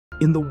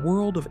In the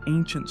world of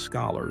ancient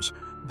scholars,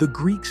 the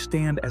Greeks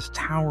stand as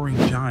towering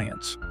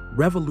giants,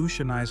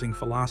 revolutionizing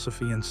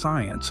philosophy and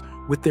science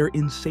with their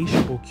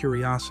insatiable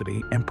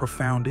curiosity and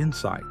profound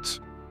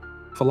insights.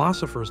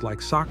 Philosophers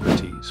like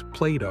Socrates,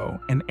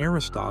 Plato, and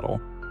Aristotle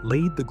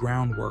laid the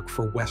groundwork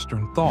for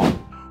Western thought,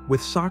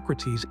 with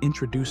Socrates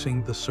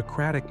introducing the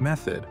Socratic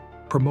method,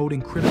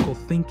 promoting critical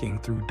thinking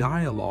through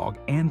dialogue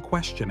and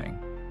questioning.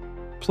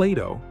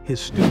 Plato, his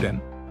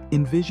student,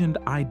 envisioned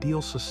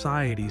ideal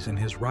societies in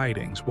his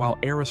writings, while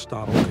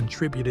Aristotle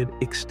contributed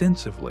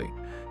extensively,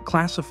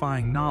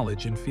 classifying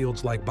knowledge in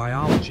fields like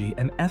biology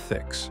and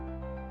ethics.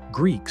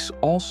 Greeks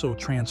also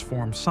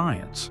transformed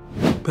science.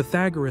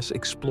 Pythagoras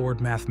explored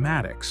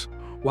mathematics,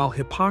 while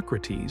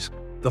Hippocrates,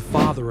 the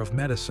father of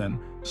medicine,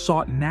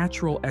 sought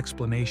natural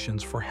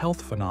explanations for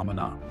health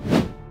phenomena.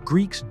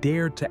 Greeks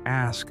dared to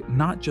ask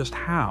not just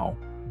how,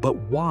 but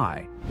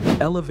why,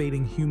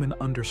 elevating human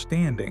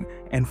understanding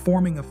and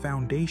forming a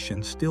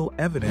foundation still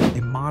evident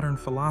in modern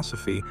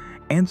philosophy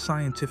and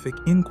scientific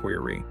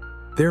inquiry.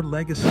 Their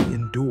legacy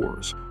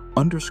endures,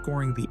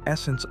 underscoring the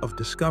essence of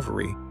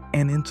discovery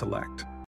and intellect.